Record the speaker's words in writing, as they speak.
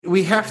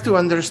we have to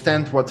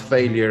understand what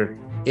failure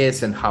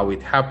is and how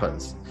it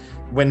happens.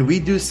 When we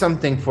do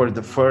something for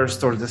the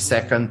first or the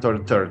second or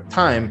third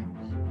time,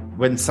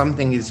 when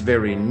something is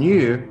very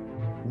new,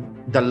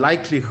 the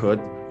likelihood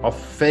of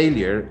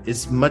failure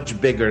is much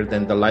bigger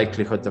than the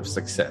likelihood of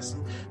success.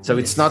 So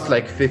it's not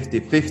like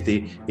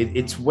 50-50.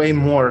 It's way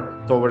more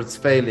towards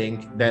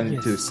failing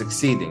than to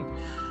succeeding.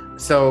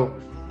 So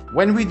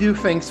when we do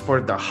things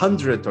for the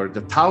 100th or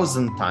the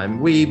 1000th time,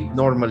 we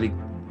normally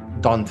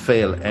don't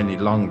fail any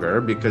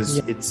longer because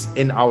it's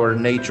in our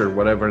nature,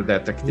 whatever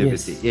that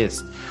activity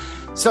is.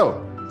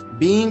 So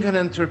being an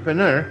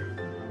entrepreneur,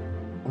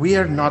 we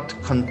are not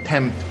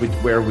content with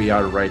where we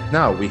are right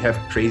now. We have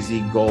crazy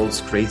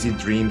goals, crazy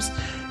dreams.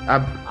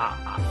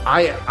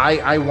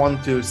 I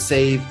want to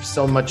save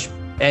so much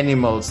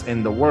animals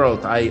in the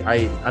world.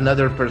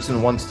 Another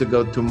person wants to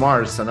go to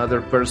Mars. Another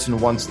person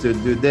wants to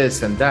do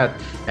this and that.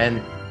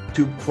 And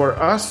for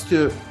us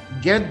to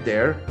get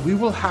there, we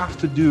will have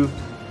to do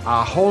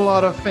a whole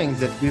lot of things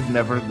that we've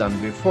never done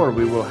before.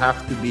 We will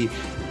have to be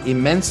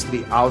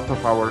immensely out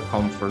of our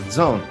comfort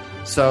zone.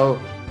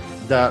 So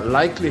the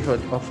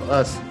likelihood of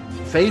us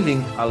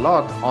failing a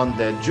lot on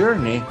that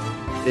journey,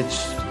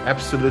 it's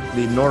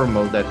absolutely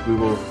normal that we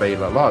will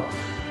fail a lot.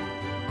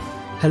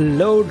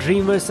 Hello,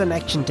 dreamers and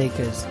action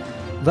takers.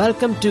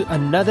 Welcome to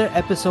another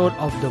episode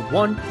of the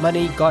Want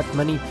Money Got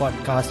Money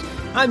podcast.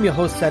 I'm your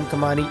host, Sam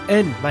Kamani,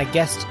 and my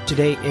guest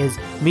today is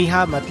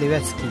Miha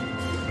Matlevetsky.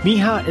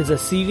 Miha is a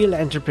serial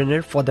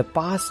entrepreneur for the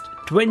past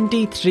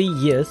 23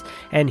 years,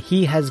 and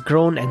he has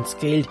grown and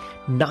scaled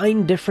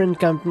 9 different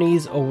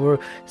companies over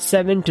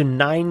 7 to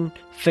 9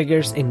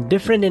 figures in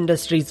different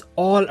industries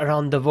all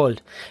around the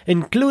world,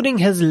 including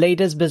his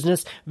latest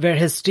business where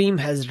his team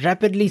has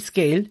rapidly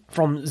scaled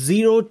from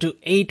 0 to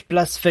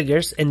 8+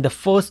 figures in the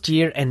first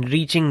year and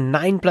reaching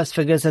 9+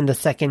 figures in the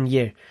second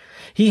year.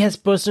 He has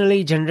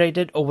personally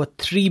generated over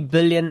 $3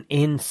 billion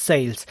in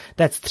sales.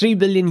 That's $3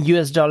 billion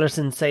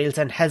in sales,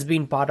 and has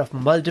been part of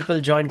multiple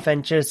joint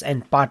ventures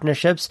and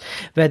partnerships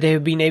where they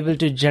have been able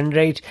to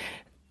generate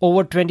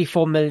over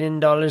 $24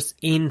 million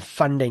in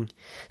funding.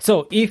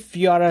 So if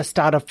you are a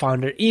startup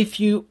founder, if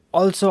you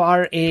also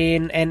are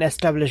in an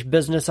established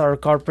business or a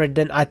corporate,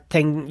 then I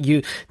think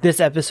this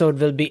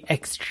episode will be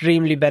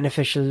extremely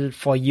beneficial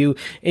for you.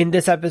 In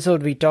this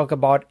episode, we talk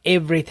about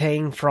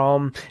everything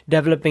from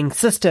developing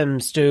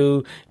systems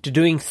to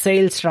doing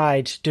sales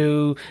right,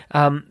 to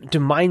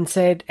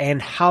mindset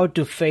and how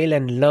to fail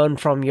and learn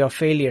from your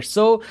failure.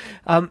 So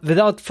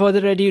without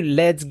further ado,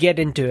 let's get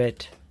into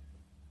it.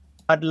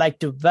 I'd like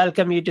to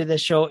welcome you to the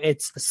show.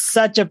 It's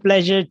such a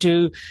pleasure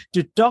to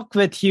talk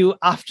with you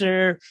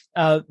after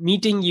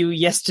meeting you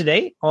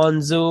yesterday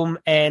on Zoom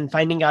and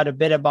finding out a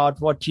bit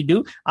about what you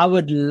do. I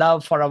would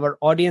love for our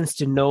audience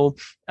to know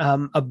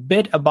a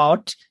bit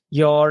about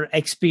your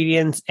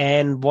experience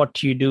and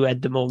what you do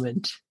at the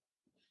moment.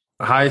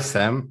 Hi,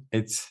 Sam.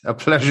 It's a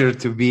pleasure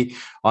to be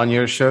on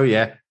your show.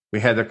 Yeah, we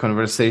had a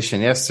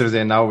conversation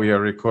yesterday. Now we are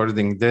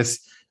recording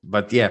this.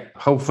 But yeah,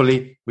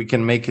 hopefully we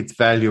can make it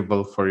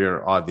valuable for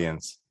your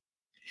audience.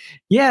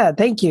 Yeah,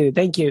 thank you.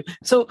 Thank you.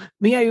 So,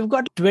 Miha, you've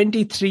got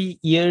 23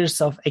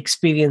 years of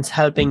experience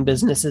helping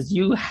businesses.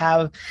 You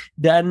have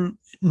done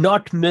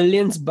not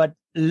millions, but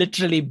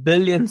literally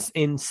billions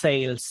in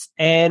sales.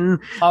 And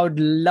I would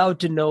love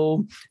to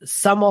know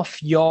some of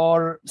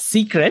your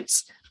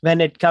secrets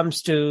when it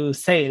comes to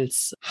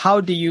sales.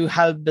 How do you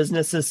help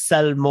businesses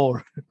sell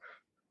more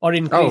or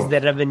increase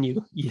their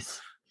revenue? Yes.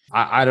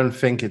 I don't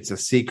think it's a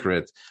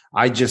secret.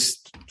 I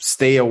just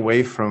stay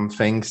away from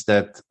things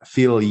that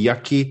feel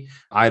yucky.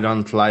 I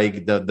don't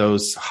like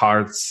those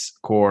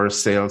hardcore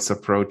sales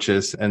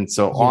approaches and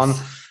so on.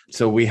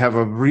 So we have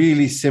a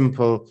really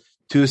simple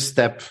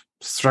 2-step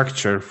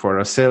structure for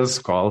a sales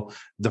call.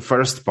 The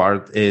first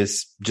part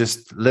is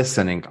just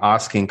listening,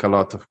 asking a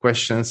lot of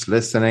questions,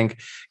 listening,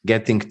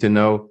 getting to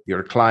know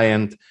your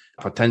client,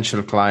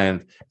 potential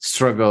client,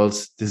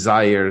 struggles,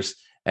 desires,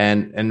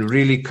 and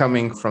really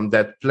coming from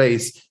that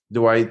place.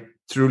 Do I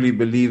truly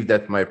believe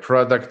that my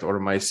product or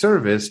my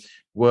service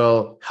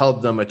will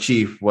help them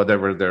achieve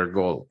whatever their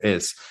goal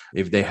is?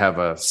 If they have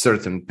a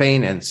certain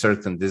pain and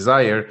certain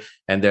desire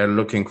and they're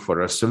looking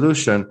for a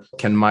solution,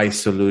 can my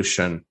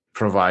solution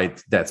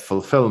provide that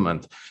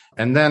fulfillment?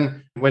 And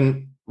then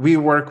when we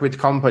work with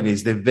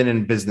companies, they've been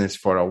in business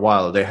for a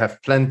while. They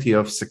have plenty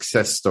of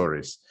success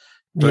stories,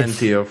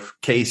 plenty of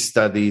case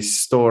studies,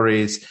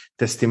 stories,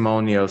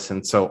 testimonials,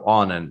 and so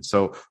on. And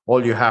so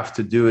all you have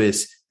to do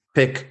is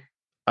pick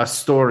a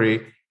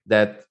story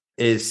that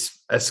is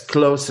as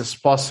close as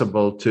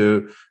possible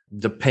to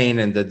the pain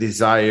and the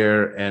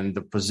desire and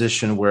the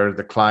position where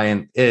the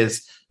client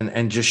is,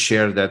 and just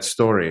share that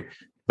story.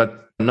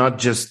 But not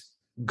just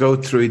go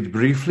through it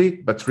briefly,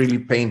 but really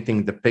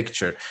painting the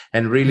picture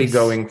and really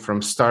going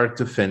from start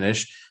to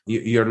finish.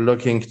 You're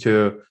looking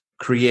to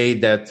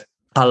create that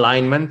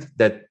alignment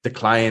that the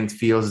client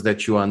feels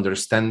that you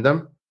understand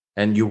them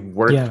and you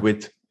worked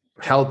with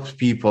help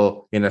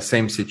people in the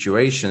same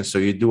situation, so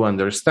you do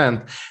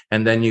understand,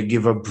 and then you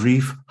give a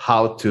brief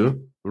how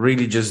to,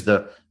 really just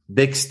the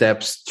big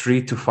steps,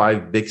 3 to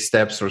 5 big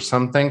steps or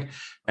something.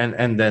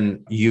 And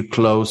then you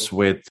close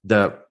with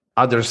the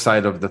other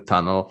side of the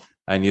tunnel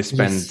and you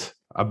spend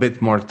a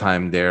bit more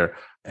time there.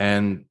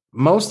 And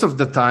most of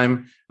the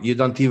time, you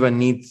don't even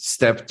need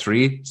step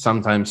 3.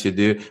 Sometimes you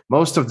do.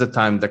 Most of the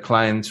time, the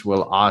clients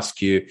will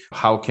ask you,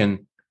 how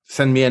can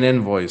send me an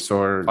invoice,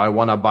 or I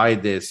want to buy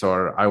this,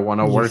 or I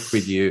want to work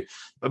with you.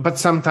 But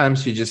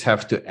sometimes you just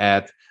have to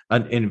add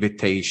an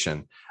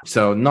invitation.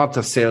 So not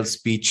a sales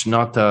speech,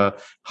 not a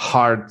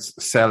hard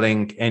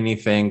selling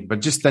anything,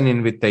 but just an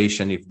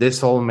invitation. If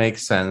this all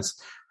makes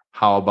sense,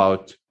 how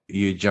about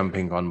you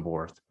jumping on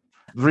board?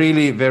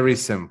 Really very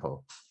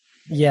simple.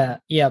 Yeah.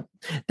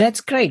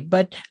 That's great.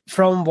 But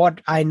from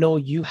what I know,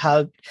 you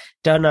helped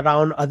turn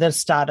around other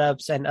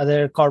startups and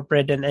other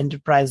corporate and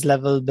enterprise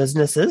level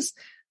businesses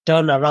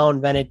turn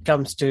around when it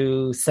comes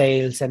to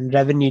sales and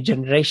revenue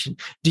generation.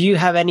 Do you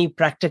have any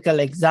practical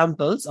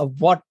examples of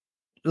what,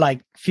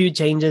 like, few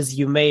changes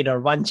you made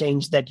or one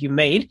change that you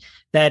made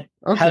that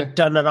helped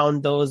turn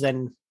around those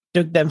and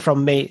took them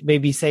from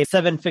maybe say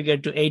 7-figure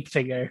to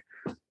 8-figure?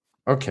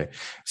 Okay.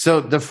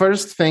 So the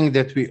first thing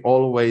that we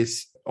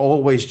always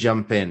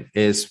jump in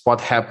is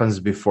what happens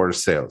before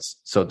sales.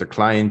 So the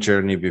client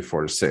journey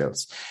before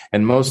sales.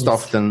 And most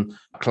often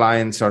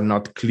clients are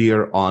not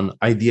clear on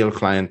ideal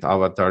client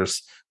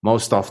avatars.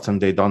 Most often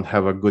they don't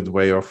have a good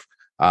way of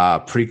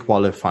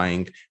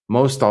pre-qualifying.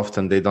 Most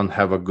often they don't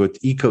have a good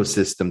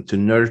ecosystem to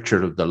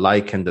nurture the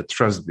like and the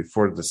trust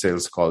before the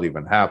sales call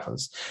even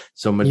happens.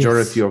 So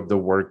majority of the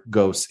work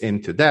goes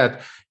into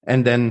that.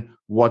 And then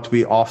what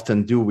we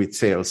often do with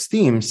sales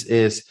teams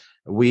is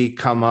we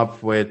come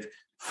up with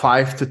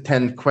 5 to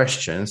 10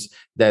 questions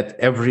that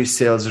every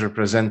sales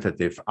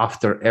representative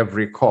after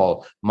every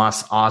call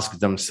must ask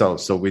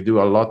themselves. So we do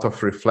a lot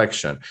of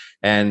reflection.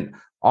 And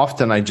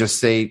often I just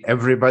say,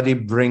 everybody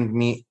bring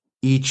me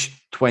each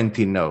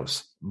 20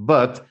 no's.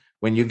 But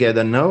when you get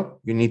a no,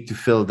 you need to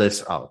fill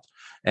this out.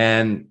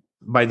 And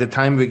by the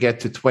time we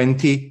get to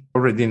 20,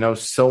 already know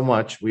so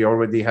much. We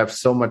already have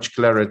so much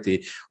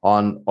clarity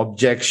on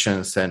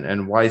objections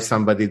and why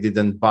somebody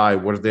didn't buy.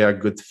 Were they a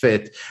good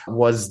fit?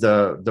 Was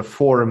the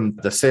form,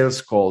 the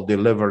sales call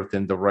delivered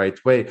in the right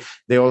way?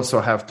 They also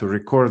have to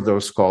record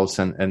those calls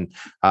and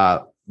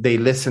they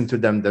listen to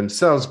them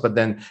themselves, but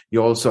then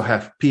you also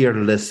have peer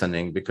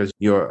listening, because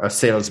a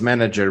sales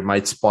manager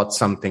might spot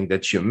something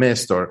that you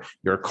missed, or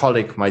your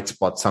colleague might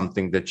spot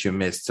something that you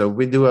missed. So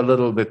we do a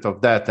little bit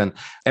of that. And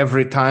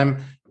every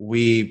time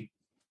we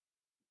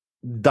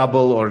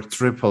double or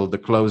triple the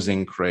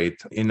closing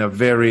rate in a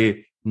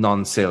very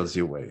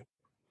non-salesy way.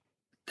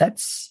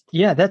 That's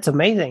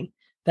amazing.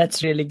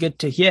 That's really good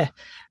to hear.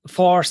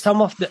 For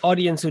some of the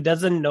audience who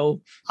doesn't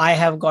know, I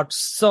have got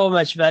so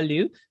much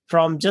value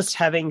from just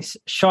having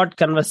short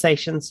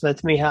conversations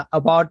with Miha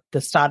about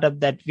the startup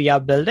that we are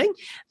building.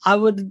 I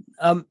would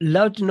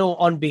love to know,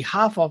 on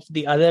behalf of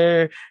the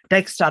other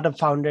tech startup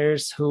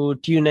founders who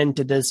tune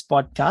into this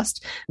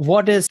podcast,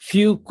 what is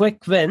few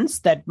quick wins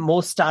that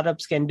most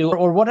startups can do,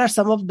 or what are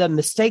some of the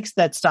mistakes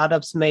that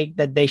startups make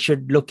that they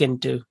should look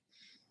into?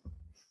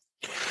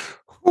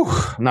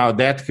 Now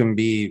that can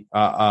be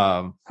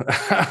a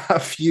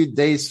few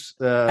days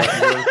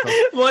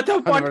worth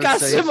of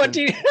podcast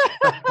material.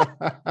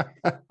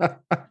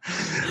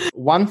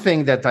 One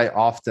thing that I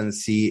often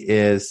see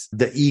is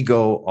the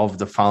ego of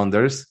the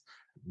founders.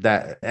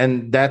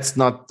 And that's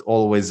not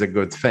always a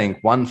good thing.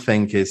 One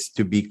thing is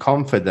to be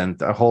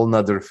confident. A whole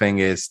nother thing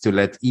is to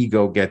let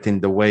ego get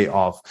in the way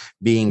of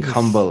being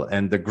humble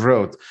and the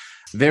growth.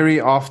 Very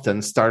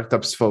often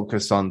startups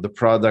focus on the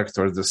product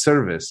or the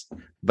service,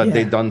 but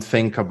they don't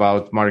think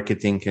about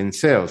marketing and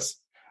sales,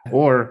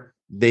 or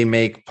they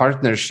make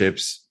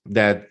partnerships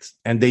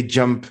and they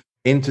jump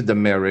into the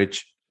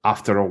marriage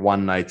after a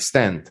one-night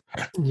stand.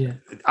 Yeah.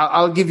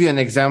 I'll give you an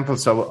example.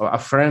 So a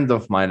friend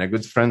of mine, a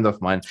good friend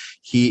of mine,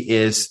 he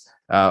is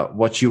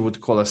what you would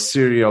call a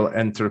serial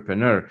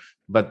entrepreneur,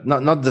 but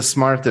not the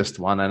smartest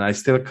one. And I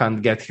still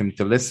can't get him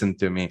to listen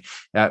to me.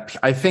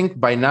 I think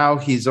by now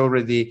he's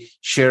already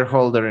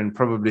shareholder in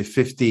probably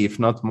 50, if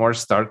not more,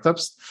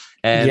 startups.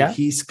 And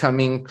he's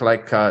coming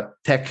like a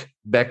tech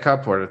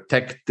backup or a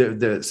tech.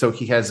 So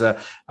he has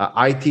a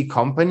IT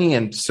company,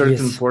 and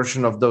certain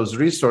portion of those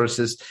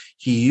resources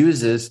he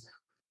uses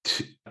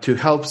to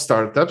help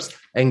startups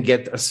and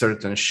get a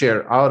certain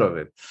share out of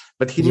it.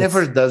 But he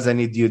never does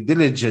any due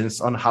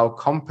diligence on how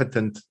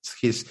competent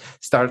his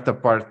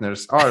startup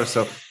partners are.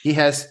 So he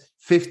has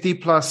 50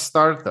 plus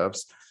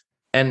startups,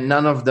 and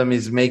none of them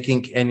is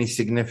making any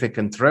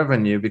significant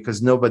revenue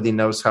because nobody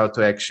knows how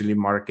to actually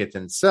market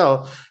and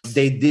sell.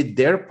 They did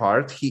their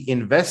part. He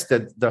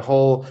invested the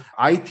whole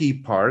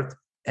IT part,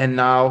 and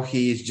now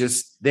he's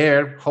just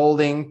there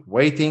holding,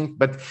 waiting,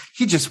 but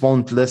he just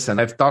won't listen.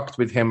 I've talked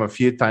with him a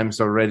few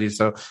times already,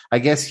 so I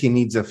guess he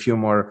needs a few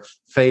more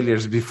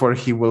failures before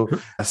he will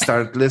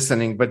start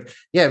listening. But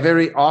yeah,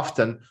 very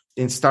often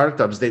in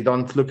startups, they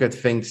don't look at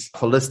things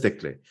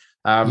holistically.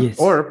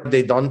 Or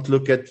they don't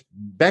look at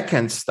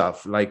backend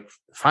stuff. Like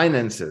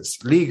finances,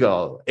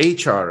 legal,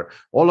 HR,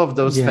 all of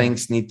those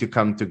things need to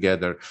come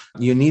together.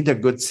 You need a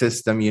good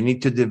system. You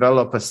need to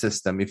develop a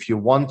system. If you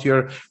want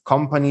your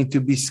company to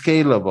be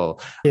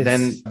scalable,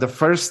 then the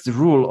first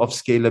rule of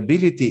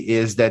scalability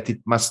is that it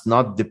must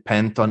not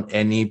depend on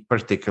any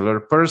particular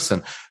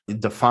person,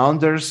 the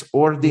founders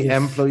or the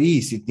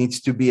employees. It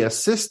needs to be a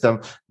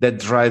system that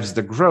drives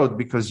the growth,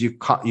 because you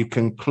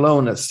can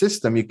clone a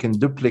system, you can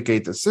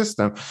duplicate a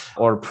system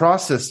or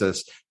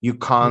processes. You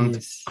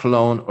can't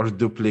clone or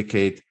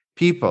duplicate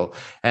people.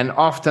 And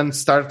often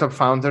startup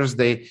founders,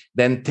 they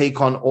then take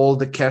on all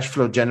the cash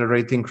flow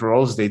generating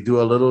roles. They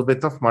do a little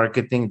bit of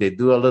marketing. They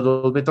do a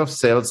little bit of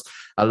sales,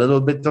 a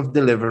little bit of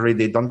delivery.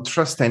 They don't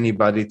trust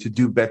anybody to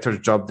do better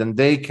job than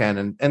they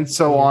can, and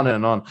so on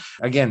and on.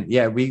 Again,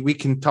 we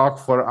can talk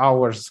for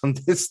hours on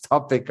this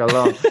topic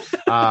alone.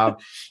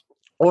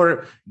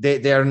 Or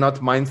they are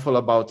not mindful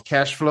about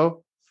cash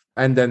flow,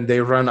 and then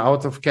they run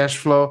out of cash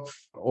flow,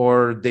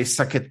 or they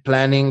suck at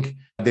planning.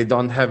 They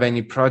don't have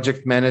any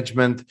project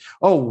management.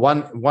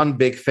 One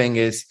big thing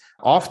is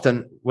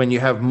often when you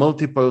have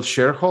multiple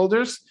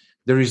shareholders,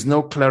 there is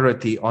no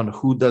clarity on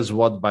who does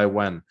what by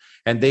when.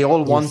 And they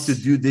all want to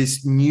do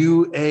this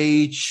new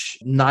age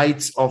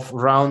Knights of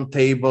Round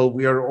Table.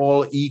 We are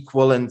all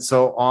equal and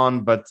so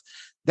on. But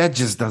that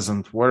just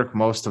doesn't work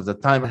most of the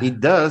time.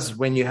 It does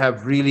when you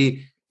have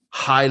really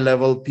high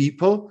level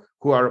people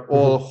who are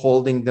all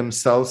holding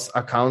themselves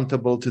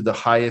accountable to the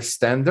highest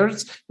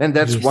standards. And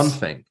that's one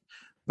thing.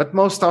 But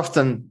most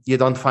often, you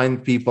don't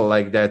find people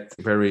like that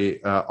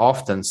very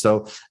often.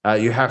 So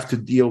you have to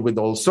deal with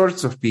all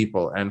sorts of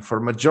people. And for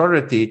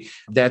majority,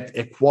 that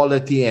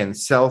equality and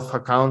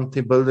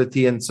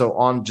self-accountability and so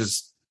on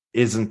just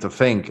isn't a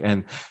thing.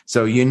 And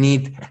so you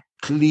need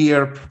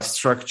clear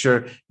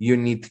structure, you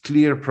need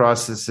clear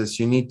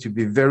processes, you need to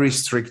be very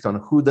strict on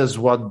who does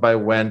what by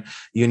when,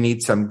 you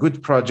need some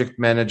good project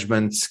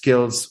management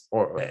skills,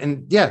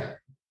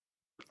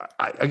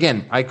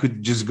 I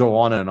could just go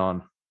on and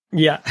on.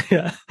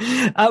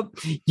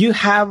 You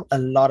have a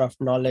lot of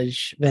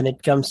knowledge when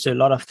it comes to a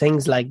lot of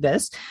things like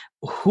this.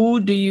 Where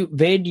do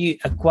you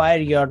acquire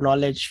your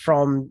knowledge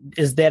from?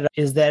 Are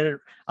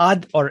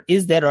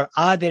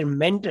there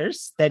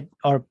mentors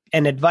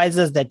and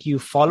advisors that you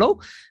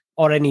follow,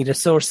 or any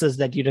resources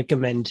that you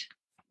recommend?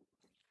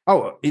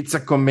 It's a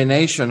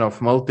combination of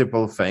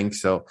multiple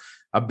things. So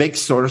a big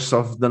source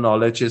of the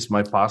knowledge is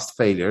my past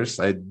failures.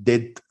 I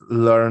did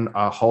learn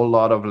a whole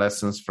lot of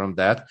lessons from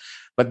that.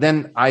 But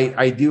then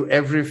I do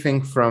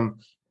everything from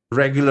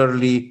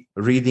regularly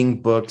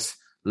reading books,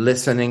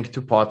 listening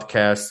to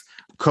podcasts,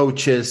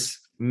 coaches,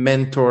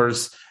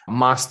 mentors,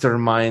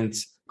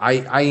 masterminds.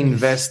 I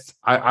invest,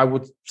 I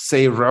would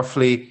say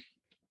roughly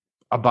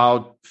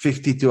about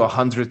 50 to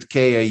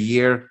 100K a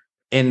year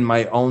in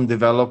my own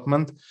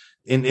development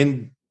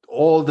in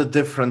all the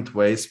different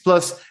ways.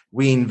 Plus,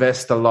 we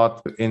invest a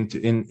lot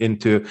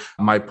into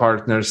my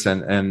partners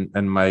and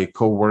my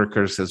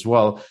coworkers as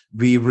well.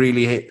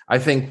 I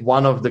think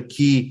one of the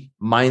key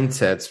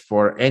mindsets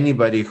for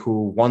anybody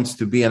who wants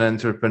to be an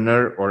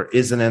entrepreneur or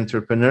is an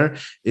entrepreneur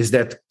is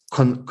that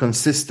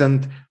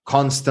consistent,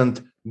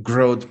 constant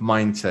growth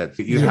mindset.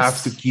 You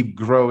have to keep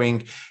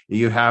growing.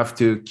 You have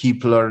to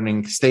keep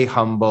learning, stay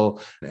humble,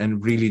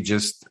 and really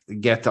just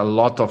get a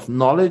lot of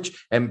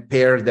knowledge and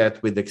pair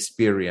that with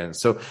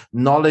experience. So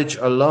knowledge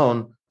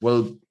alone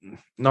will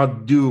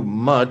not do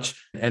much,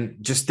 and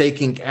just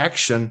taking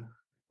action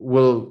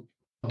will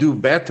do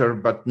better,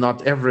 but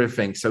not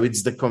everything. So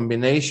it's the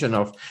combination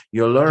of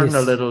you learn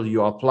a little,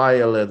 you apply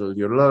a little,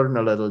 you learn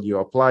a little, you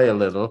apply a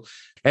little.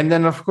 And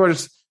then, of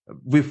course,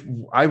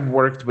 I've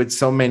worked with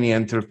so many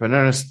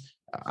entrepreneurs.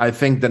 I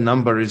think the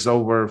number is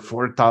over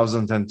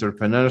 4,000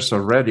 entrepreneurs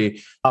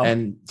already. Oh.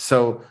 And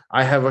so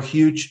I have a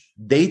huge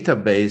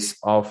database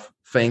of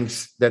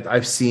things that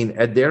I've seen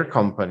at their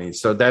company.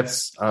 So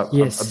that's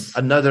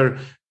another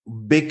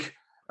big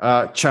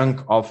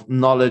chunk of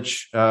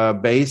knowledge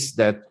base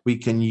that we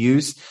can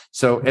use.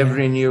 So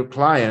every new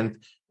client,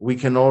 we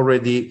can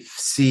already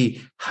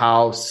see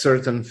how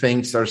certain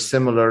things are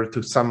similar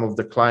to some of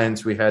the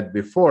clients we had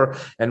before.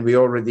 And we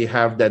already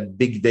have that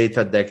big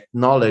data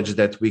knowledge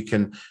that we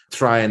can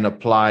try and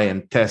apply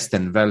and test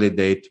and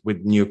validate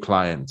with new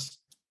clients.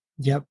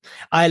 Yep.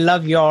 I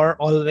love your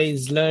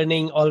always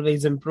learning,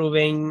 always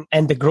improving,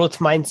 and the growth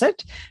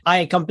mindset.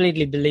 I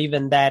completely believe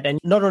in that. And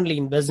not only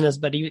in business,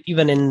 but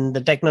even in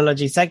the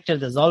technology sector,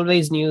 there's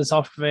always new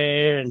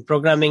software and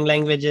programming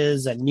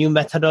languages and new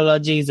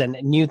methodologies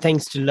and new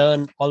things to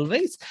learn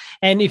always.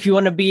 And if you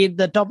want to be at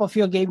the top of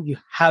your game, you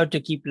have to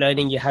keep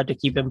learning. You have to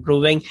keep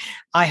improving.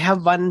 I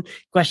have one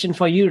question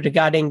for you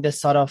regarding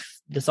this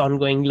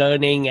ongoing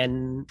learning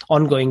and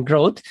ongoing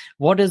growth.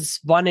 What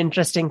is one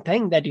interesting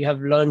thing that you have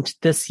learned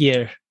this year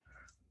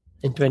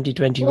in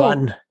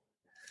 2021? Well,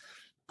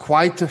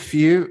 quite a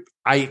few.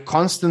 I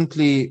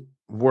constantly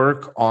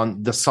work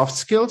on the soft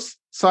skills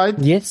side.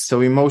 Yes.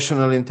 So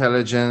emotional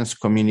intelligence,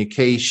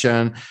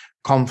 communication,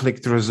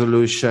 conflict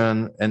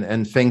resolution,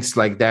 and things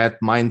like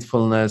that,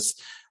 mindfulness.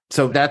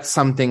 So that's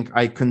something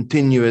I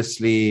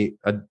continuously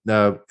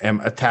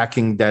am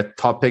attacking that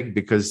topic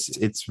because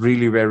it's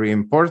really very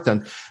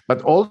important.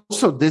 But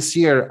also this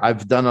year,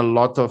 I've done a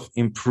lot of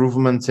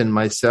improvements in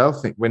myself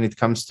when it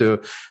comes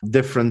to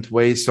different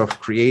ways of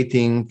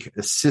creating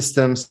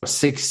systems,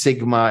 Six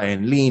Sigma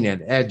and Lean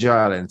and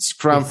Agile and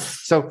Scrum.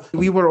 Yes. So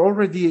we were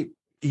already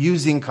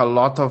using a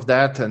lot of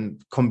that and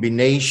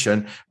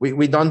combination.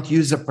 We don't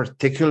use a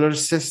particular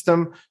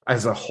system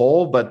as a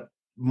whole, but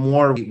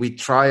more we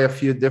try a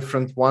few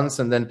different ones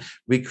and then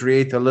we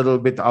create a little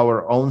bit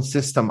our own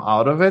system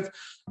out of it.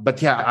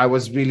 But yeah, I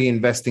was really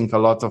investing a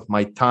lot of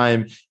my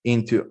time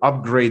into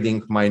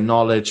upgrading my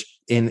knowledge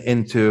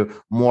into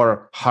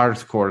more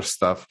hardcore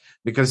stuff,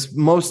 because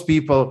most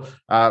people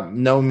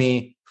know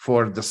me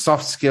for the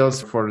soft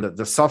skills, for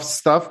the soft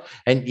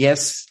stuff. And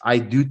yes, I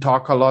do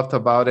talk a lot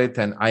about it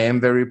and I am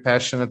very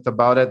passionate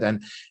about it.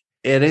 And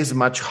it is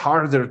much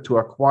harder to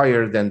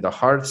acquire than the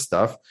hard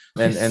stuff.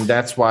 And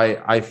that's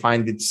why I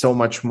find it so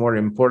much more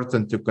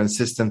important to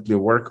consistently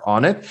work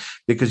on it,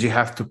 because you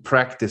have to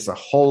practice a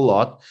whole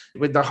lot.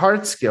 With the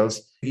hard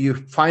skills, you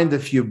find a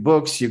few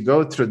books, you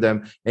go through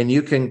them, and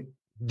you can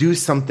do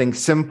something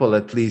simple,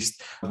 at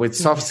least. With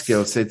soft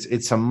skills,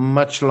 it's a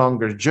much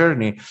longer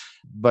journey.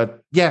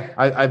 But yeah,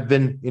 I've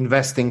been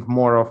investing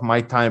more of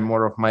my time,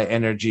 more of my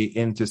energy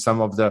into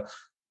some of the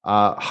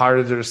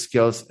harder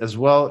skills as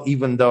well,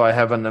 even though I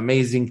have an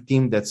amazing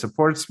team that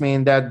supports me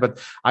in that.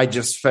 But I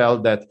just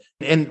felt that,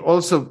 and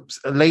also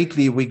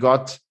lately we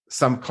got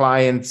some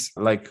clients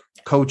like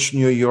Coach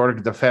New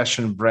York, the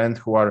fashion brand,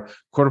 who are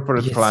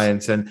corporate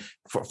clients. And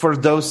for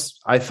those,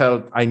 I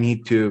felt I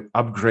need to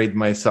upgrade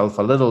myself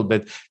a little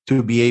bit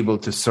to be able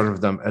to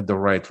serve them at the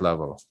right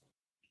level.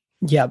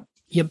 Yep.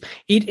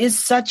 It is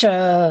such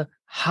a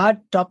hard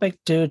topic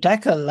to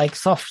tackle, like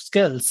soft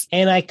skills.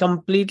 And I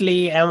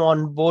completely am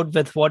on board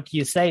with what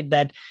you said,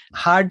 that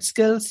hard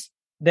skills,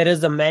 there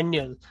is a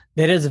manual.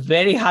 There is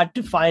very hard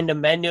to find a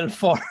manual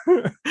for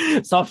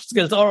soft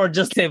skills, or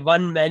just say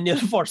one manual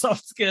for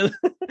soft skill.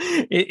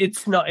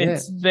 It's not,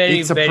 it's very,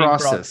 it's a very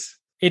process.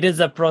 Broad. It is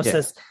a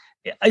process.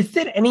 Yeah. Is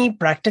there any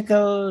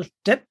practical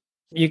tip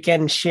you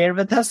can share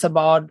with us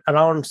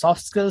around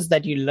soft skills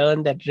that you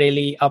learned that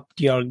really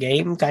upped your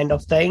game, kind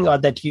of thing, or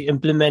that you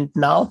implement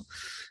now?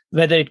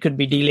 Whether it could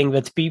be dealing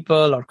with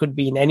people or could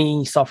be in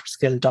any soft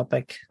skill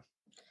topic.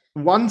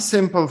 One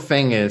simple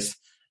thing is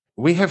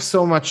we have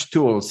so much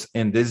tools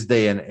in this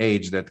day and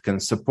age that can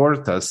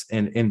support us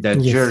in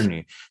that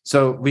journey.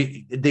 So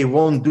they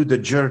won't do the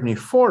journey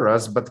for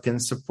us, but can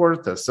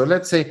support us. So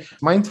let's say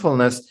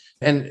mindfulness.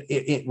 And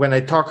when I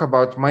talk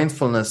about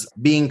mindfulness,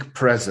 being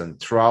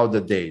present throughout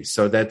the day,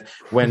 so that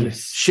when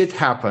shit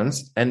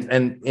happens and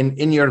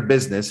in your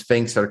business,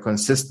 things are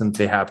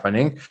consistently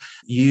happening,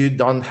 you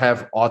don't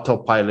have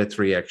autopilot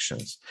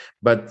reactions.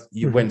 But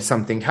when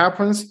something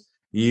happens,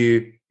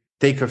 you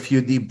take a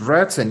few deep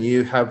breaths and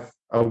you have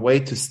a way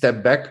to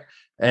step back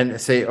and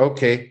say,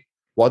 okay,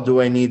 what do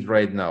I need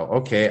right now?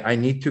 Okay, I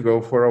need to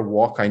go for a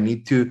walk. I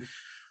need to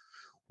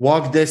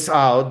walk this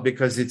out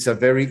because it's a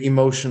very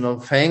emotional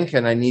thing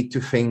and I need to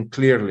think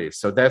clearly.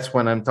 So that's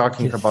when I'm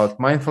talking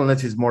about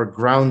mindfulness, is more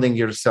grounding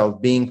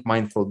yourself, being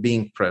mindful,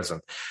 being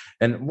present.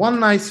 And one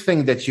nice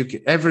thing that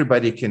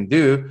everybody can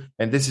do,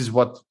 and this is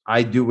what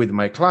I do with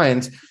my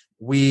clients,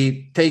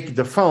 we take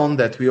the phone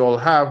that we all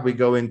have, we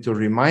go into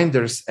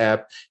Reminders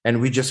app, and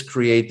we just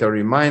create a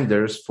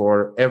reminders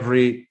for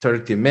every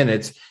 30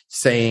 minutes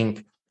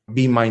saying,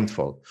 be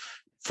mindful.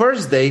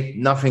 First day,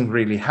 nothing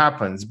really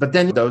happens, but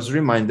then those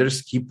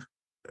reminders keep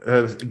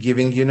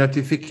giving you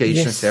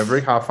notifications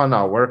every half an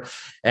hour.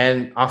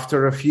 And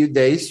after a few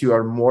days, you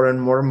are more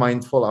and more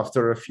mindful.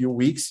 After a few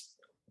weeks,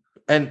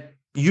 and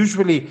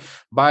usually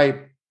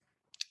by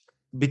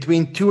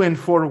between 2 and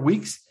 4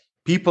 weeks,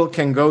 people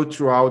can go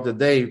throughout the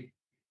day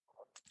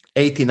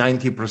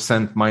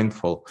 80-90%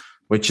 mindful,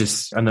 which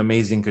is an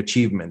amazing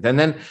achievement. And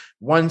then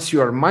once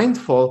you are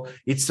mindful,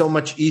 it's so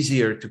much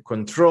easier to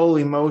control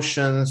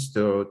emotions,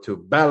 to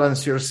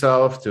balance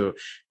yourself, to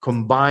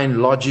combine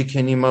logic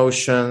and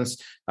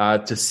emotions,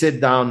 to sit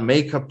down,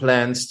 make a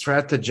plan,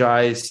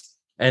 strategize,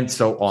 and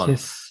so on.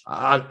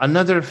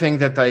 Another thing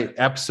that I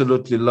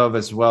absolutely love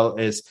as well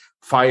is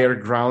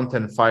Fireground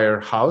and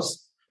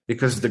Firehouse,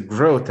 because the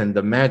growth and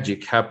the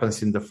magic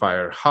happens in the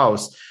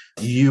Firehouse.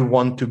 You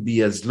want to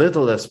be as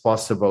little as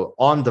possible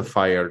on the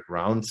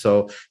Fireground.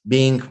 So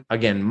being,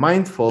 again,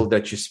 mindful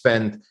that you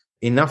spend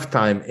enough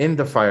time in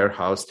the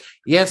Firehouse.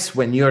 Yes,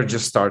 when you're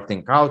just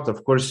starting out,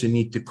 of course, you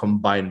need to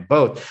combine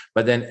both.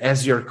 But then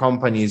as your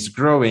company is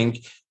growing,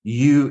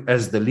 you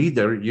as the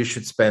leader, you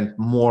should spend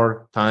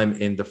more time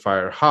in the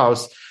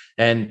Firehouse.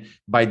 And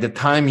by the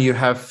time you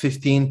have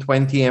 15,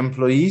 20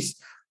 employees,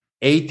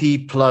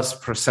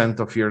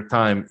 80+% of your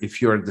time,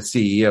 if you're the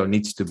CEO,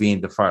 needs to be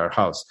in the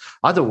Firehouse.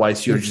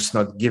 Otherwise, you're just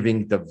not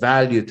giving the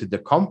value to the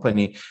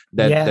company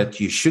that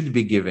you should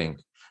be giving.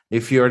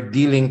 If you're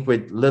dealing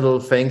with little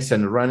things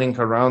and running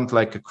around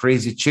like a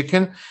crazy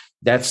chicken,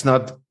 that's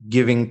not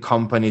giving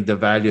company the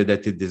value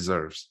that it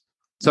deserves.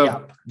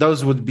 So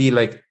those would be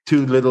like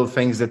two little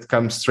things that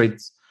come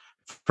straight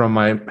from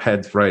my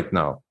head right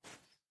now.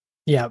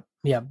 Yeah.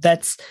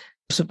 That's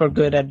super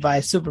good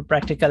advice, super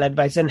practical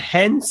advice. And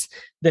hence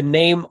the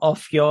name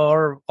of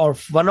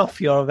one of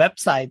your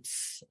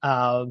websites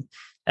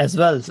as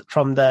well,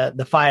 from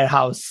the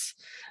Firehouse.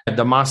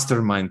 The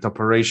mastermind,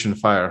 Operation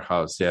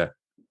Firehouse. Yeah.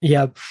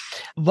 Yeah.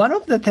 One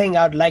of the things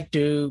I'd like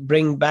to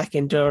bring back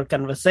into our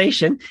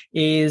conversation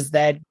is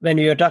that when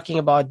we were talking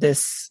about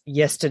this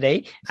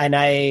yesterday, one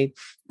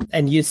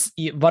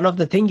of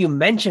the things you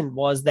mentioned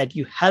was that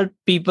you help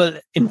people,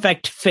 in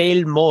fact,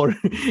 fail more.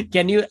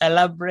 Can you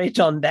elaborate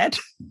on that?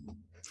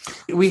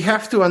 We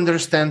have to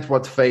understand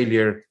what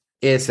failure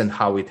is and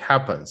how it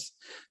happens.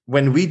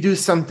 When we do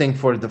something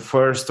for the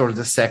first or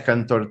the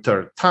second or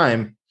third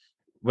time,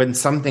 when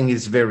something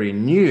is very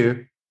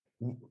new,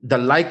 the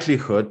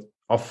likelihood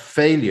of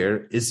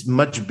failure is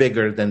much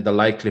bigger than the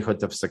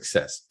likelihood of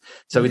success.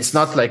 So It's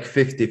not like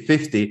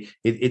 50-50.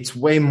 It's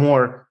way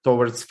more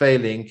towards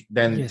failing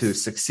than to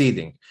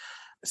succeeding.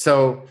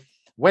 So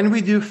when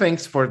we do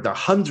things for the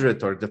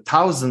 100th or the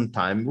 1,000th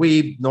time,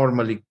 we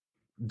normally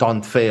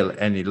don't fail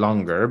any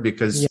longer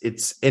because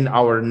it's in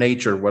our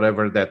nature,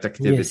 whatever that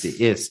activity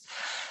is.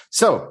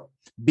 So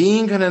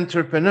being an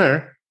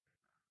entrepreneur,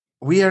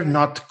 we are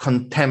not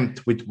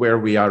content with where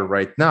we are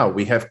right now.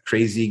 We have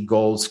crazy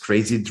goals,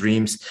 crazy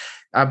dreams.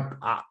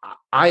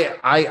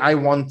 I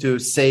want to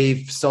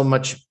save so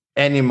much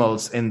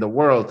animals in the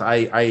world.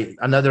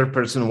 Another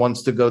person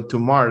wants to go to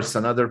Mars.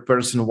 Another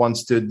person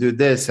wants to do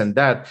this and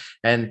that.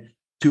 And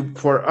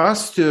for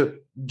us to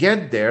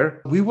get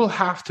there, we will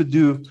have to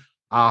do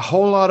a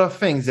whole lot of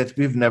things that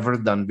we've never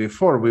done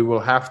before. We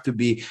will have to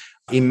be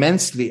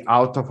immensely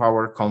out of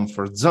our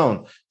comfort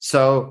zone.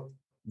 So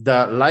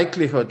the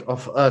likelihood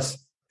of us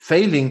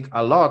failing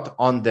a lot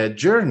on that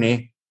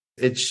journey,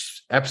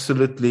 it's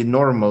absolutely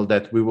normal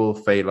that we will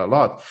fail a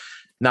lot.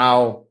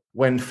 Now,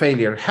 when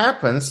failure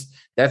happens,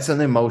 that's an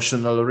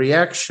emotional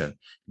reaction.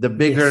 The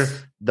bigger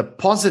the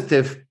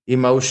positive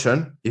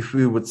emotion, if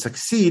we would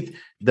succeed,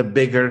 the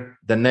bigger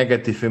the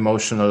negative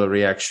emotional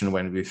reaction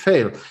when we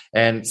fail.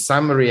 And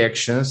some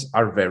reactions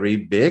are very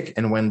big.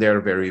 And when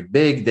they're very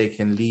big, they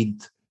can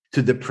lead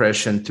to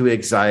depression, to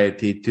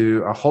anxiety,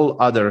 to a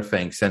whole other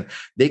things. And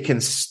they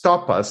can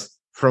stop us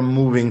from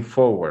moving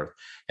forward.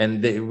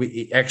 And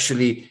we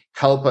actually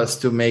help us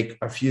to make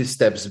a few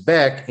steps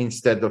back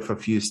instead of a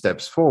few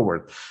steps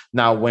forward.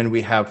 Now, when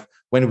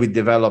we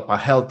develop a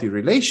healthy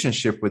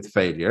relationship with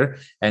failure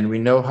and we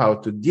know how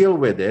to deal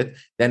with it,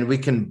 then we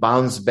can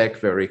bounce back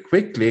very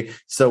quickly.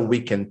 So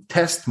we can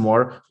test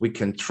more, we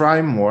can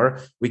try more,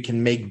 we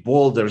can make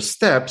bolder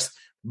steps,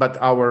 but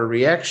our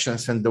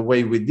reactions and the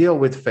way we deal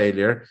with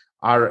failure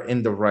are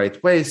in the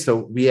right way. So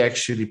we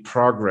actually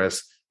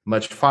progress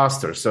much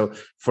faster. So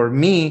for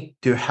me,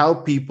 to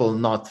help people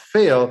not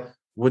fail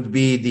would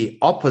be the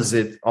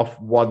opposite of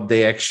what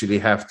they actually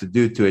have to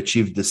do to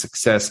achieve the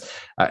success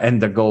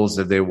and the goals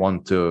that they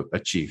want to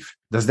achieve.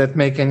 Does that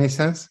make any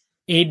sense?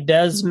 It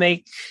does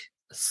make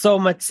so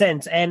much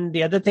sense. And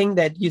the other thing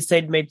that you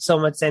said made so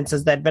much sense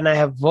is that when I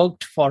have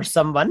worked for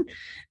someone,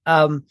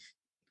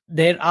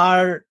 there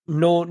are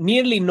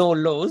nearly no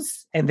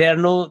lows and there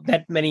are no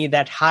that many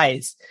that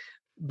highs.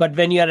 But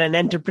when you are an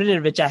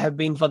entrepreneur, which I have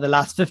been for the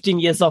last 15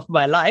 years of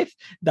my life,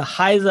 the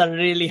highs are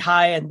really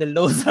high and the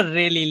lows are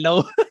really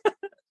low.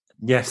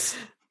 Yes.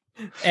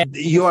 And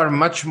you are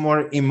much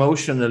more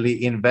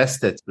emotionally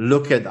invested.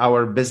 Look at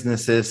our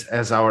businesses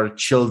as our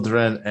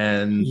children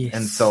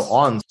and so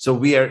on. So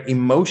we are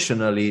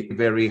emotionally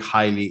very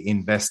highly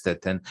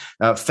invested. And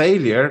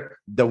failure,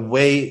 the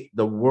way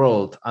the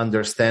world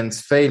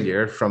understands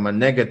failure from a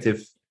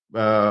negative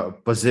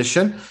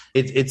position,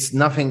 it's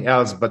nothing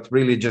else but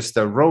really just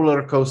a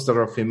roller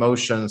coaster of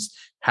emotions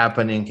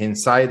happening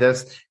inside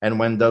us. And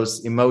when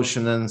those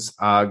emotions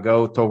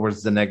go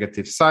towards the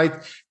negative side,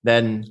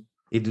 then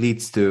it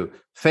leads to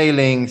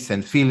failings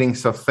and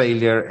feelings of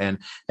failure. And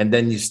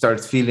then you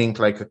start feeling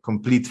like a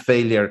complete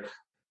failure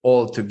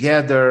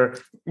altogether.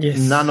 Yes.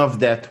 None of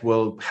that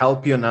will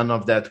help you. None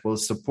of that will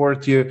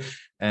support you.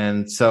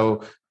 And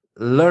so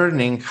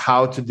learning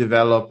how to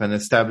develop and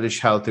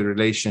establish healthy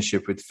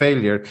relationship with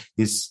failure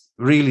is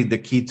really the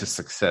key to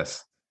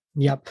success.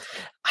 Yep.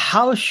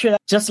 How should,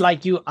 just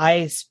like you,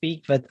 I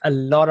speak with a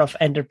lot of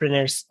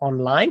entrepreneurs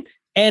online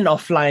and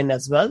offline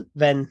as well,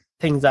 when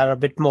things are a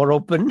bit more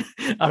open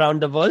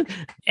around the world.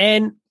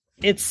 And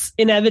it's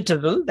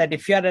inevitable that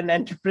if you're an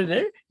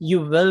entrepreneur, you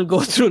will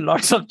go through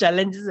lots of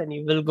challenges and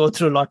you will go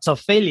through lots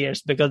of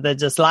failures because that's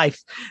just life.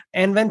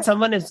 And when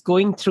someone is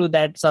going through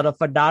that sort of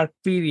a dark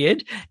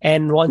period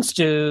and wants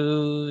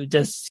to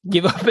just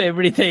give up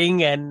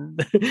everything and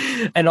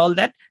all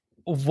that,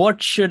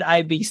 what should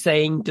I be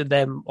saying to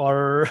them,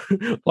 or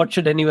what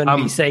should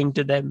anyone be saying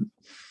to them?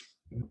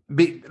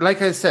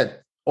 Like I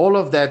said, all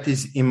of that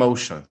is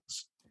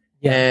emotions.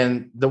 Yeah.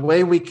 And the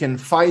way we can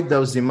fight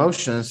those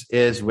emotions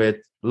is with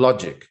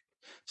logic.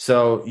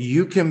 So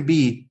you can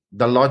be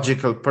the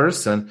logical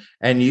person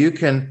and you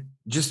can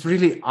just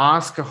really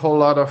ask a whole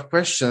lot of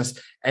questions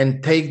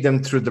and take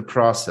them through the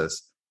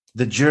process,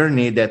 the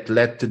journey that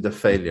led to the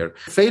failure.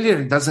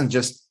 Failure doesn't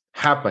just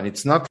happen.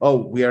 It's not, oh,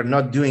 we are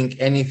not doing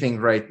anything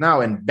right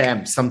now and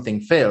bam,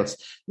 something fails.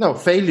 No,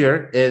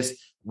 failure is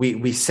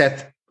we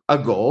set a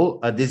goal,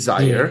 a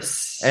desire,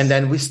 and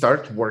then we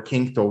start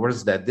working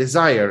towards that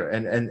desire.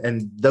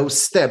 And those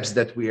steps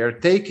that we are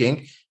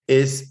taking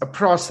is a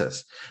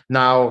process.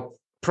 Now,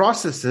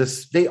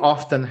 processes, they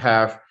often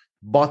have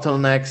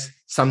bottlenecks.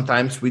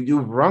 Sometimes we do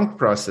wrong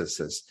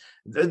processes.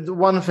 The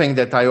one thing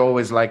that I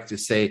always like to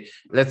say,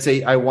 let's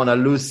say I want to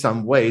lose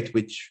some weight,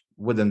 which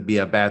wouldn't be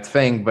a bad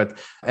thing, but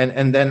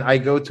and then I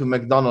go to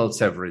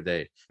McDonald's every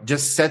day,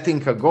 just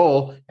setting a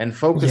goal and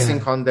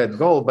focusing on that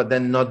goal, but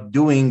then not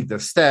doing the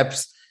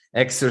steps,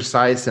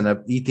 exercise and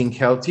eating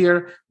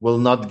healthier will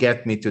not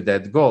get me to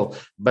that goal.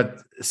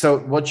 But so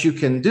what you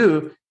can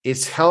do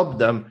is help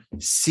them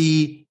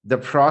see the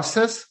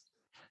process,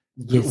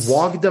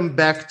 walk them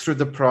back through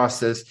the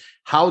process,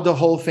 how the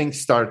whole thing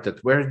started,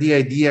 where the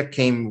idea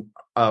came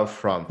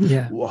from,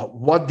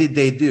 what did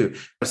they do.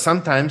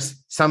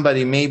 Sometimes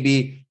somebody may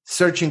be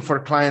searching for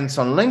clients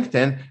on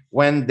LinkedIn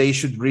when they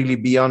should really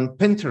be on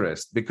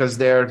Pinterest because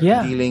they're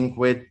dealing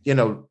with,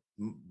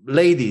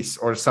 ladies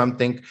or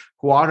something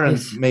who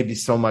aren't maybe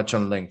so much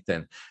on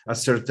LinkedIn. A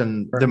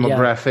certain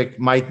demographic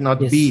might not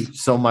be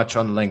so much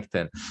on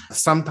LinkedIn.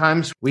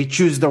 Sometimes we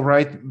choose the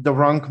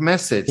wrong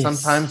message.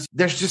 Sometimes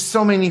there's just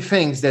so many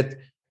things that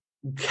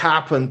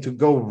happen to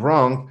go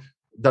wrong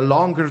the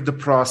longer the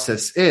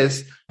process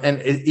is.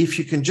 And if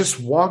you can just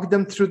walk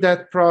them through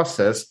that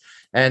process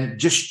and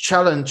just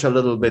challenge a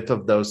little bit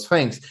of those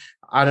things.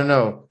 I don't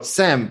know,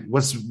 Sam,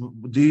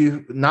 do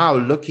you now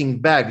looking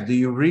back, do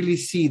you really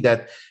see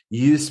that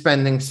you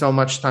spending so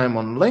much time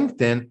on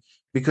LinkedIn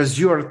because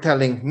you are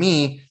telling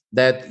me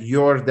that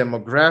your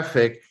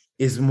demographic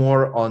is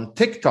more on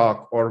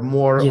TikTok or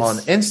more on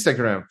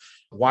Instagram?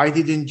 Why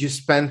didn't you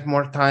spend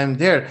more time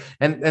there?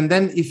 And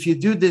then if you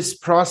do this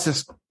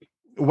process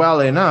well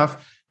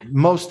enough,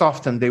 most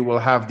often they will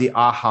have the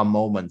aha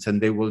moments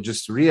and they will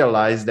just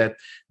realize that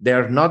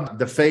they're not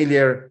the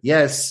failure.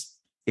 Yes,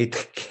 it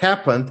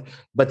happened,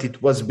 but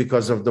it was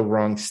because of the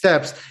wrong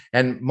steps.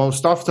 And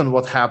most often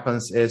what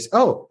happens is,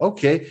 oh,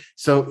 okay,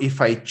 so if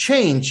I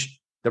change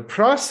the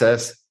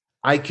process,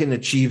 I can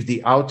achieve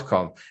the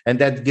outcome. And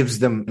that gives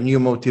them new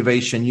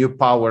motivation, new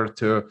power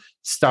to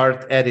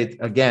start at it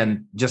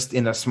again, just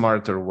in a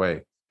smarter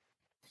way.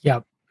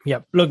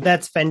 Yep. Look,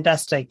 that's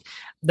fantastic.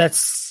 That's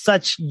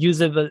such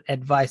usable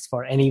advice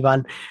for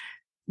anyone.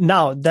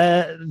 Now,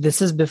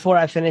 this is before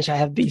I finish. I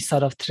have these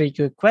sort of 3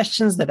 quick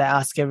questions that I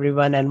ask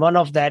everyone. And one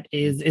of that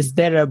is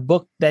there a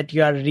book that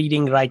you are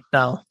reading right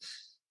now?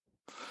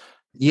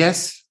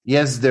 Yes,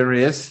 there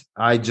is.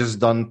 I just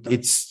don't.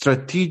 It's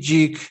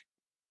strategic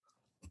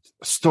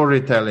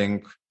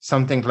storytelling,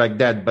 something like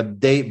that, but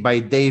by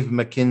Dave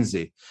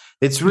McKinsey.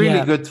 It's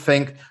really good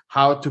thing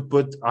how to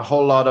put a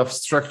whole lot of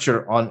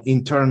structure on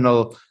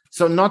internal.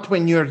 So not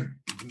when you're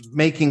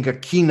making a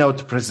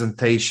keynote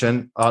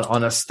presentation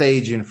on a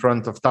stage in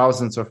front of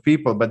thousands of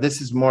people, but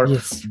this is more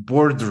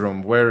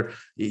boardroom where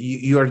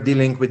you are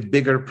dealing with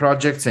bigger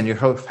projects and you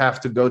have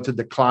to go to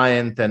the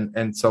client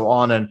and so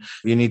on. And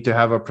you need to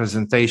have a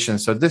presentation.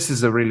 So this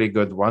is a really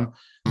good one.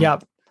 Yeah.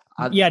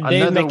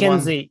 Dave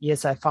McKinsey.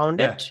 Yes, I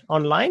found it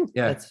online.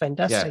 That's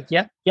fantastic.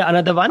 Yeah.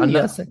 Another one.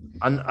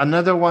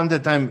 Another one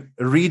that I'm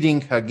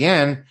reading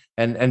again,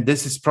 and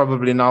this is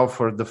probably now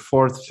for the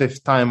 4th,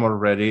 5th time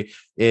already,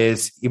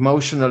 is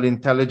Emotional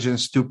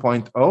Intelligence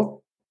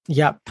 2.0.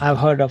 Yeah, I've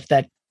heard of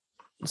that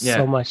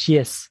so much.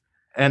 Yes.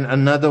 And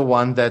another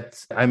one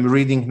that I'm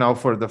reading now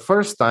for the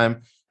first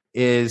time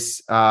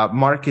is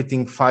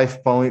Marketing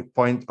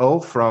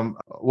 5.0 from,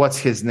 what's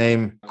his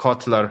name?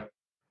 Kotler.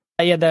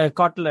 The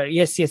Kotler.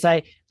 Yes.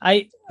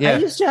 I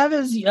used to have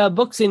his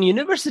books in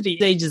university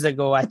ages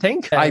ago, I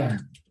think. I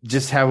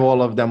just have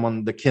all of them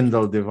on the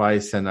Kindle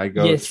device and I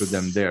go through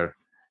them there.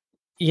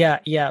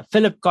 Yeah.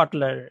 Philip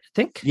Kotler, I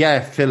think.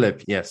 Yeah,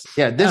 Philip. Yes.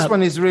 Yeah. This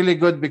one is really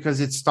good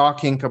because it's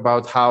talking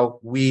about how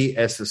we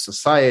as a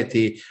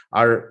society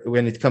are,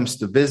 when it comes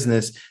to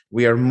business,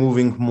 we are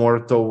moving more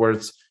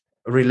towards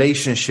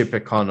relationship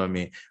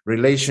economy,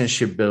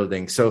 relationship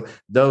building. So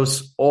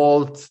those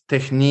old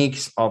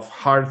techniques of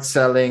hard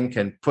selling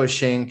and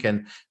pushing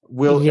and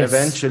will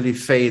eventually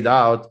fade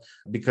out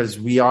because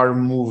we are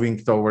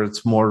moving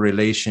towards more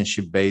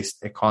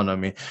relationship-based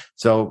economy.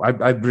 So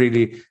I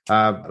really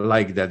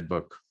like that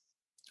book.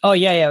 Oh,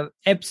 yeah,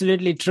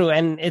 absolutely true.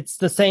 And it's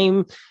the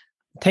same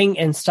thing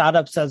in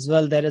startups as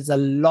well. There is a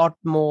lot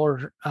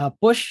more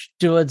push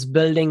towards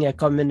building a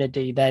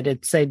community, that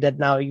it's said that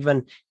now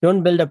even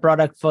don't build a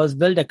product first,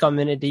 build a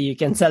community. You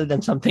can sell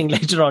them something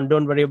later on.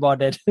 Don't worry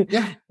about it.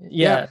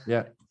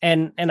 Yeah.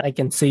 And I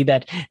can see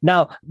that.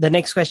 Now, the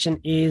next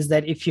question is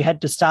that if you had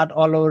to start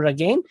all over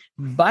again,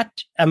 but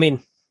I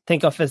mean,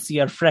 think of as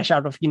you're fresh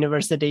out of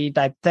university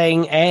type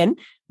thing,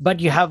 but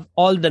you have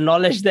all the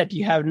knowledge that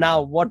you have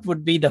now, what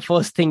would be the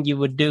first thing you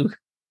would do?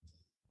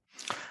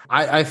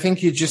 I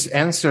think you just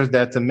answered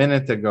that a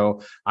minute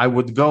ago. I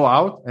would go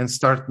out and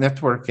start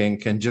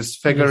networking and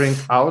just figuring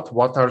out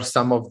what are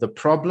some of the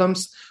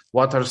problems,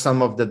 what are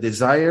some of the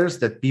desires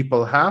that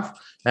people have,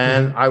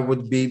 and I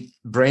would be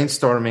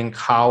brainstorming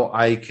how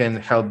I can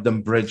help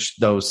them bridge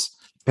those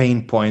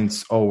pain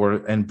points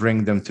over and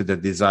bring them to the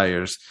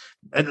desires.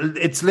 And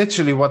it's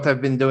literally what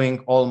I've been doing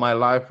all my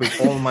life with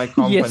all my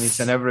companies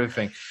and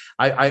everything.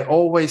 I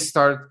always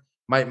start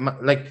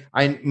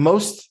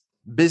most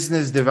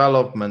business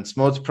developments,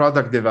 most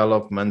product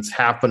developments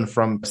happen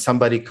from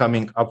somebody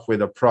coming up with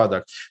a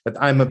product. But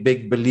I'm a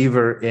big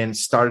believer in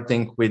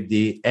starting with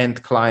the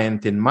end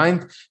client in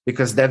mind,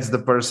 because that's the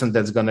person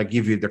that's going to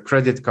give you the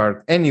credit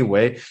card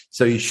anyway.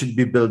 So you should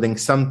be building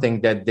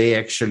something that they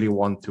actually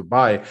want to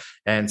buy.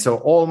 And so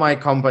all my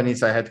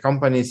companies, I had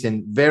companies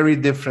in very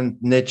different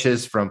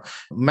niches, from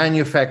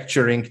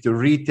manufacturing to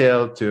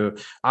retail to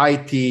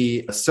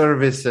IT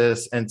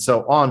services and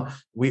so on.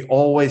 We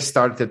always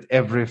started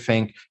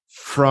everything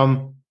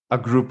from a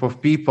group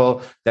of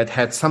people that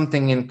had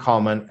something in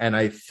common. And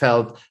I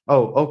felt,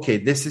 okay,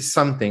 this is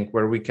something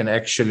where we can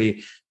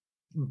actually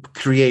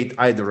create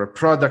either a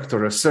product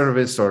or a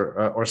service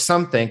or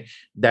something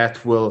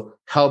that will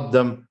help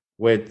them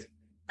with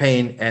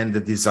pain and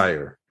the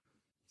desire.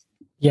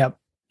 Yep.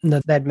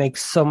 No, that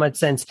makes so much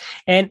sense.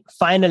 And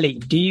finally,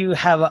 do you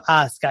have an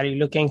ask? Are you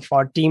looking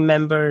for team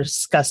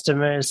members,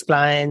 customers,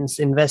 clients,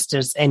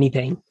 investors,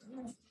 anything?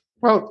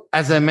 Well,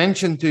 as I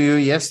mentioned to you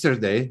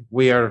yesterday,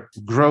 we are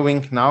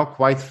growing now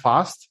quite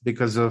fast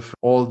because of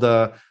all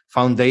the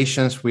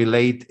foundations we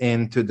laid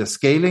into the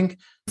scaling.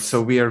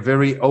 So we are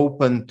very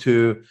open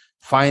to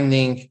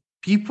finding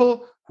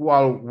people who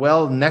are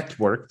well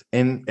networked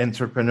in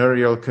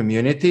entrepreneurial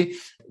community.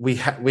 We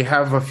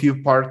have a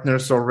few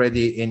partners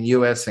already in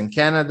US and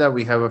Canada.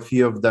 We have a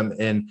few of them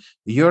in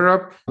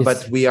Europe,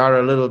 but we are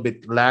a little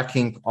bit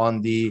lacking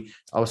on the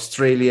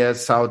Australia,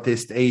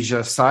 Southeast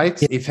Asia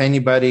side. If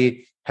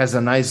anybody has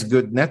a nice,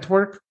 good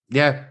network,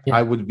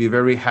 I would be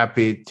very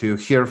happy to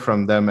hear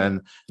from them.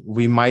 And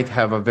we might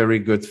have a very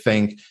good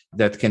thing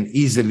that can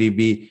easily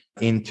be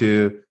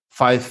into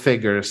 5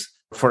 figures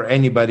for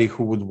anybody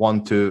who would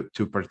want to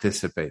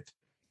participate.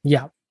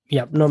 Yeah.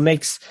 No,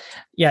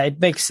 it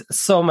makes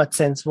so much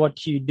sense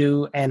what you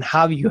do and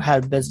how you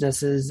help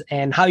businesses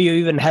and how you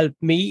even help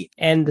me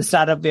and the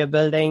startup we're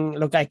building.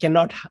 Look, I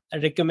cannot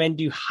recommend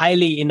you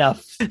highly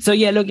enough. So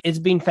look, it's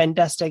been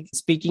fantastic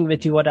speaking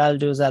with you. What I'll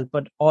do is I'll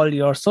put all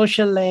your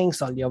social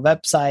links, all your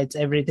websites,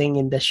 everything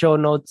in the show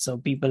notes so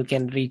people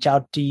can reach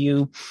out to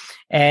you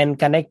and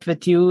connect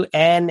with you.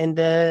 And in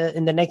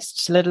the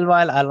next little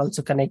while, I'll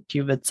also connect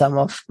you with some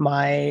of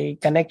my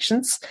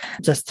connections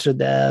just through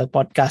the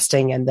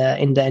podcasting and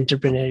in the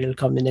entrepreneurial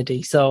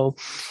community. So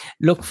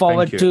look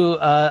forward to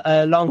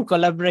a long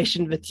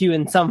collaboration with you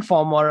in some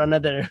form or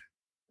another.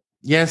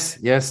 Yes,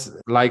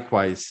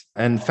 likewise.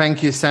 And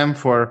thank you, Sam,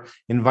 for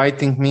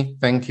inviting me.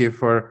 Thank you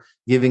for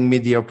giving me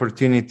the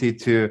opportunity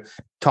to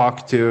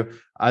talk to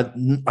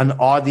an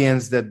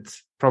audience that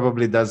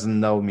probably doesn't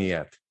know me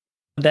yet.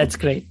 That's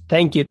great.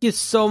 Thank you. Thank you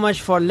so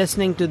much for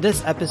listening to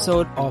this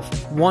episode of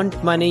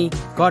Want Money,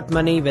 Got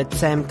Money with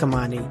Sam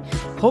Kamani.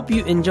 Hope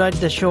you enjoyed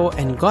the show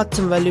and got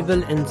some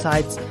valuable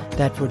insights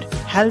that would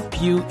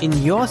help you in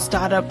your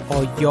startup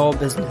or your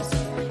business.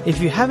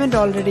 If you haven't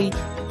already,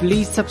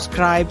 please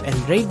subscribe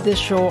and rate this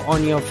show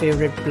on your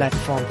favorite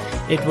platform.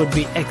 It would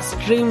be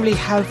extremely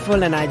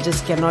helpful, and I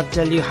just cannot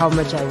tell you how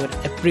much I would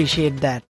appreciate that.